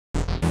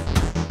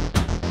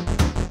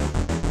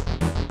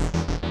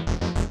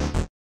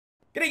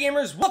G'day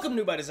gamers, welcome to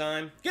New by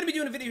Design. Gonna be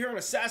doing a video here on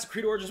Assassin's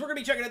Creed Origins. We're gonna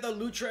be checking out the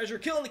loot treasure,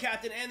 killing the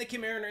captain and the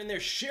commander in their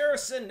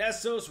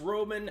Chersonesos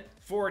Roman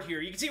fort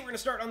here. You can see we're gonna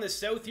start on the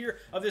south here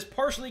of this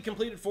partially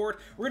completed fort.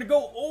 We're gonna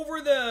go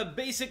over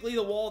basically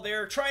the wall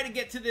there, try to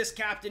get to this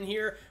captain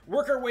here,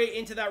 work our way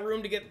into that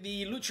room to get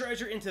the loot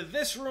treasure into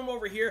this room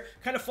over here,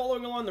 kind of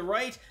following along the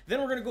right. Then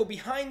we're gonna go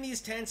behind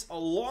these tents,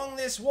 along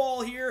this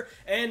wall here,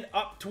 and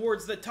up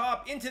towards the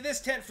top, into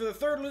this tent for the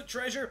third loot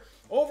treasure,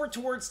 over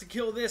towards to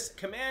kill this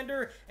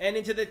commander, and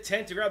into the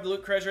tent to grab the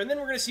loot treasure. And then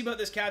we're going to see about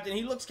this captain.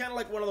 He looks kind of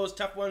like one of those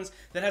tough ones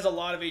that has a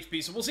lot of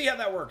HP, so we'll see how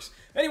that works.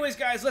 Anyways,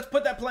 guys, let's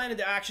put that plan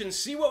into action,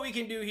 see what we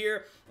can do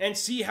here, and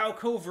see how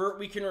covert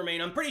we can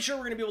remain. I'm pretty sure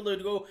we're going to be able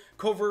to go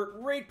covert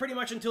right pretty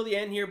much until the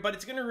end here, but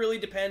it's going to really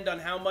depend on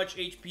how much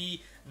HP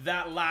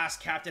that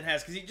last captain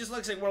has, because he just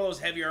looks like one of those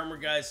heavy armor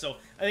guys, so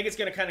I think it's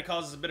going to kind of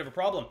cause us a bit of a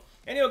problem.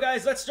 Anyway,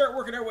 guys, let's start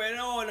working our way.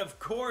 Oh, and of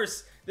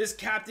course, this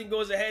captain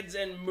goes ahead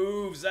and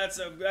moves. That's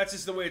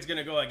just the way it's going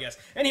to go, I guess.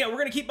 Anyhow, we're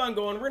going to keep on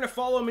going. We're going to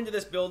follow him into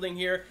this building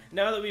here,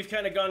 now that we've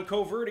kind of gone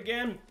covert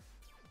again.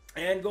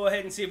 And go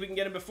ahead and see if we can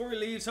get him before he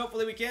leaves.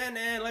 Hopefully we can,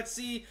 and let's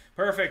see.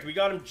 Perfect, we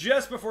got him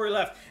just before he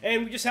left.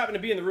 And we just happen to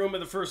be in the room of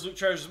the first loot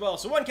treasure as well.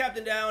 So one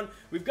captain down,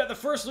 we've got the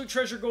first loot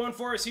treasure going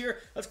for us here.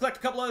 Let's collect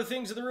a couple other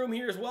things in the room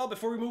here as well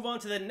before we move on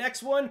to the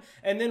next one.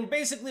 And then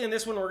basically in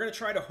this one, we're going to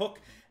try to hook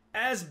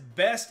as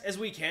best as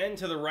we can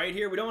to the right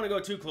here. We don't want to go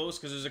too close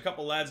because there's a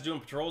couple lads doing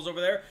patrols over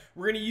there.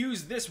 We're going to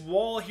use this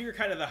wall here,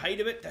 kind of the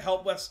height of it, to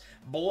help us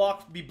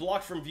be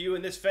blocked from view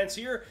in this fence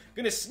here.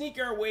 Going to sneak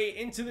our way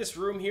into this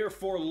room here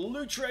for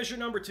loot treasure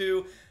number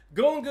 2.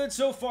 Going good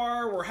so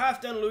far. We're half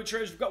done loot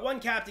treasure. We've got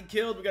one captain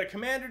killed. We've got a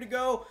commander to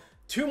go.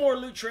 2 more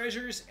loot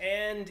treasures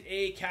and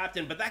a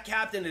captain, but that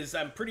captain is,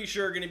 I'm pretty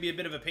sure, going to be a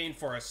bit of a pain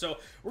for us. So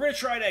we're going to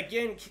try to,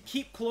 again,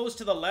 keep close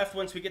to the left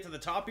once we get to the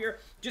top here,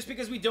 just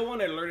because we don't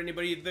want to alert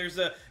anybody. There's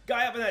a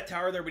guy up in that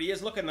tower there, but he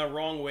is looking the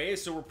wrong way,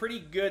 so we're pretty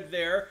good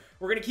there.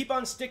 We're going to keep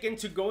on sticking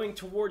to going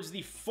towards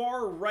the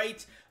far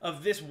right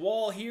of this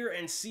wall here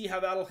and see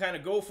how that'll kind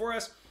of go for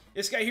us.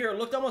 This guy here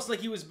looked almost like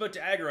he was about to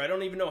aggro. I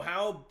don't even know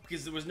how,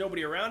 because there was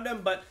nobody around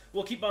him, but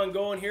we'll keep on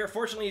going here.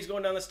 Fortunately, he's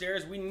going down the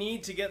stairs. We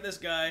need to get this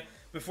guy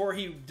before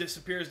he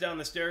disappears down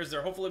the stairs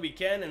there. Hopefully we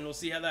can, and we'll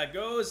see how that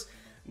goes.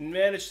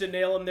 Managed to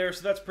nail him there,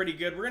 so that's pretty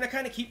good. We're going to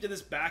kind of keep to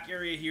this back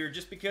area here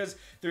just because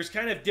there's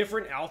kind of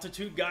different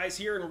altitude guys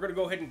here, and we're going to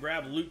go ahead and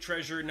grab loot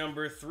treasure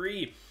number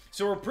 3.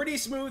 So we're pretty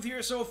smooth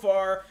here so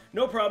far.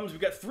 No problems.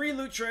 We've got 3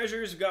 loot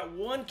treasures. We've got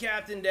 1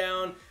 captain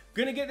down.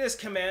 Gonna get this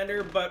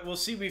commander, but we'll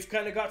see. We've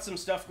kind of got some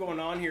stuff going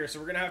on here, so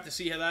we're gonna have to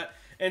see how that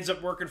ends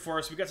up working for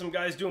us. We got some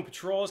guys doing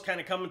patrols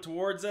kind of coming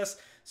towards us,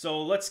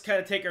 so let's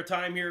kind of take our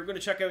time here. We're gonna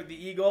check out the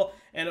eagle,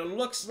 and it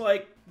looks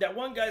like that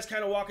one guy's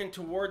kind of walking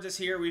towards us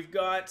here. We've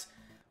got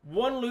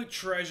 1 loot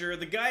treasure.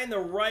 The guy on the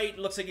right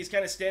looks like he's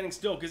kind of standing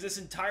still, because this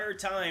entire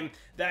time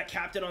that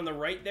captain on the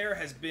right there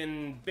has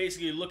been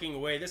basically looking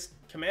away. This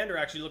commander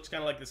actually looks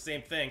kind of like the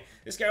same thing.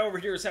 This guy over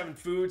here is having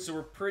food, so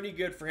we're pretty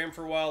good for him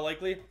for a while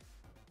likely.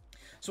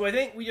 So I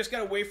think we just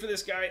gotta wait for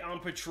this guy on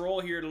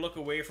patrol here to look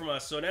away from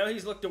us. So now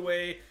he's looked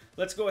away.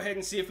 Let's go ahead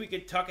and see if we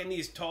can tuck in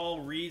these tall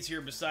reeds here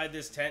beside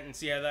this tent and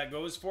see how that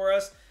goes for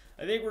us.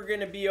 I think we're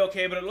gonna be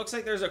okay, but it looks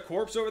like there's a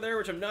corpse over there,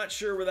 which I'm not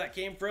sure where that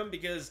came from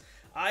because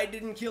I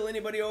didn't kill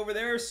anybody over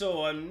there,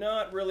 so I'm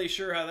not really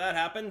sure how that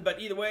happened.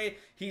 But either way,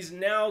 he's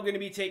now going to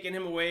be taking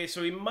him away.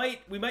 So we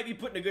might be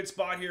put in a good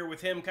spot here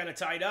with him kind of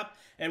tied up,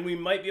 and we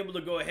might be able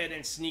to go ahead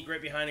and sneak right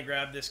behind and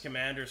grab this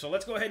commander. So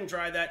let's go ahead and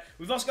try that.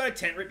 We've also got a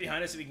tent right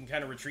behind us that we can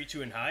kind of retreat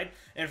to and hide.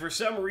 And for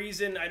some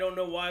reason, I don't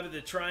know why, but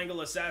the triangle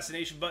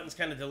assassination button's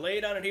kind of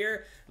delayed on it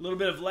here. A little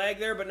bit of lag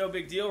there, but no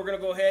big deal. We're going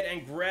to go ahead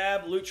and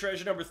grab loot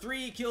treasure number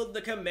 3. Killed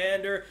the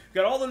commander.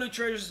 Got all the loot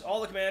treasures, all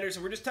the commanders.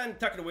 So we're just trying to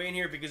tuck it away in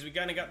here because we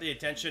kind of got the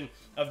attention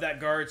of that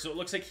guard, so it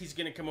looks like he's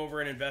going to come over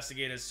and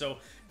investigate us. So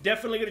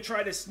definitely going to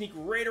try to sneak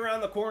right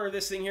around the corner of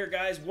this thing here,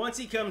 guys. Once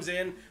he comes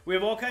in, we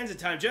have all kinds of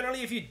time.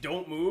 Generally, if you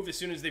don't move as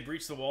soon as they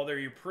breach the wall there,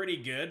 you're pretty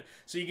good.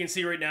 So you can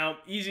see right now,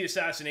 easy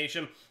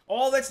assassination.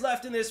 All that's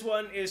left in this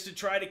one is to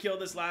try to kill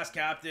this last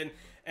captain.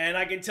 And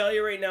I can tell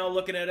you right now,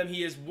 looking at him,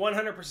 he is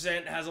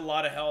 100% has a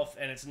lot of health,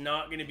 and it's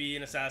not going to be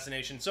an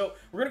assassination. So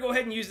we're going to go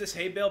ahead and use this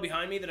hay bale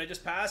behind me that I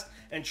just passed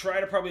and try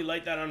to probably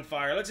light that on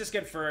fire. Let's just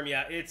confirm,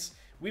 yeah,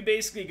 we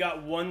basically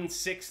got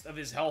 1/6 of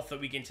his health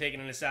that we can take in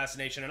an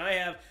assassination, and I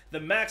have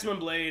the maximum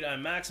blade, a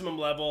maximum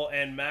level,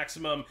 and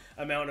maximum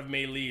amount of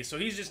melee, so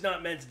he's just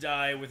not meant to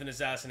die with an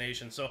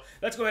assassination. So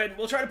let's go ahead,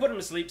 we'll try to put him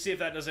to sleep, see if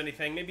that does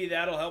anything. Maybe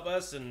that'll help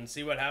us and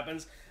see what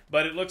happens,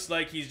 but it looks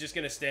like he's just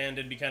going to stand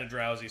and be kind of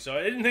drowsy. So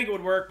I didn't think it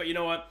would work, but you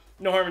know what?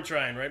 No harm in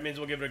trying, right? Means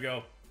we'll give it a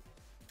go.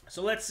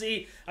 So let's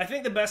see. I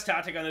think the best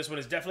tactic on this one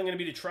is definitely going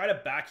to be to try to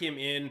back him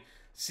in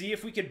see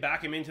if we could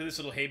back him into this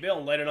little hay bale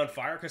and light it on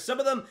fire. Because some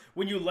of them,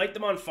 when you light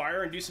them on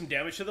fire and do some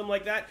damage to them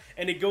like that,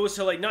 and it goes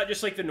to like, not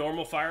just like the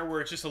normal fire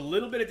where it's just a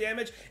little bit of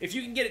damage, if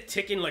you can get it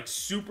ticking like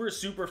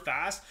super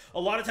fast, a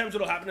lot of times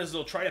what'll happen is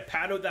they'll try to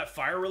pad out that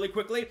fire really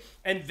quickly,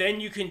 and then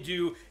you can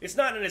do, it's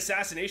not an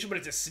assassination, but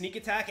it's a sneak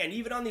attack, and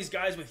even on these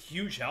guys with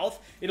huge health,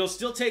 it'll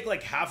still take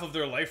like half of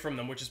their life from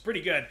them, which is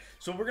pretty good.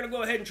 So we're gonna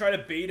go ahead and try to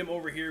bait him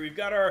over here. We've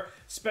got our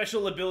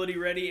special ability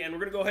ready, and we're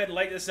gonna go ahead and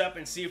light this up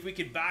and see if we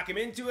can back him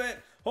into it.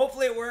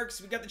 Hopefully it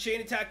works. We got the chain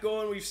attack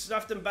going. We've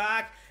stuffed him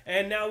back,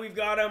 and now we've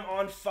got him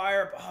on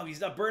fire. Oh, he's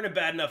not burning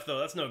bad enough, though.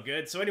 That's no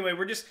good. So anyway,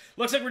 looks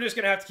like we're just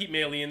going to have to keep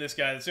meleeing this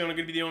guy. That's only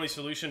going to be the only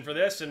solution for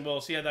this, and we'll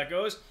see how that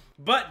goes.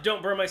 But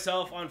don't burn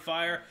myself on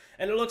fire.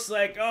 And it looks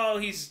like, oh,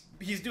 he's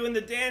doing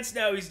the dance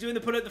now. He's doing the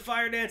put out the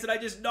fire dance, and I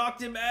just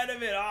knocked him out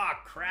of it. Ah, oh,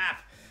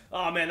 crap.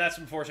 Oh, man, that's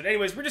unfortunate.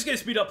 Anyways, we're just going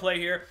to speed up play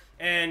here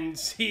and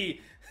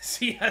see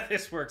how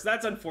this works.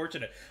 That's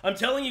unfortunate. I'm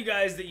telling you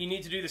guys that you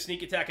need to do the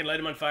sneak attack and light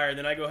him on fire, and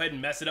then I go ahead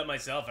and mess it up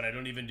myself, and I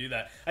don't even do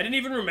that. I didn't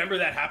even remember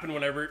that happened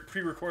when I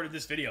pre-recorded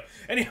this video.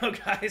 Anyhow,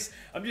 guys,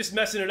 I'm just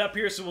messing it up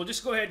here, so we'll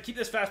just go ahead and keep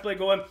this fast play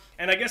going,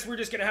 and I guess we're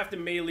just going to have to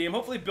melee him,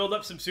 hopefully build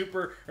up some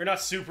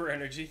not super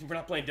energy, we're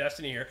not playing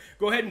Destiny here.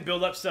 Go ahead and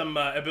build up some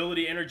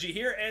ability energy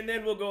here, and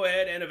then we'll go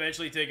ahead and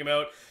eventually take him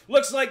out.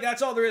 Looks like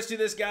that's all there is to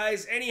this,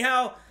 guys.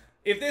 Anyhow,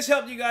 if this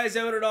helped you guys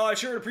out at all, I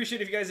sure would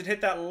appreciate if you guys would hit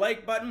that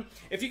like button.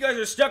 If you guys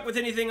are stuck with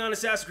anything on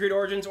Assassin's Creed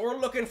Origins or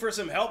looking for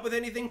some help with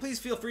anything, please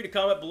feel free to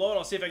comment below, and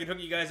I'll see if I can hook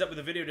you guys up with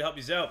a video to help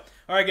you out.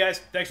 Alright guys,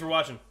 thanks for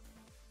watching.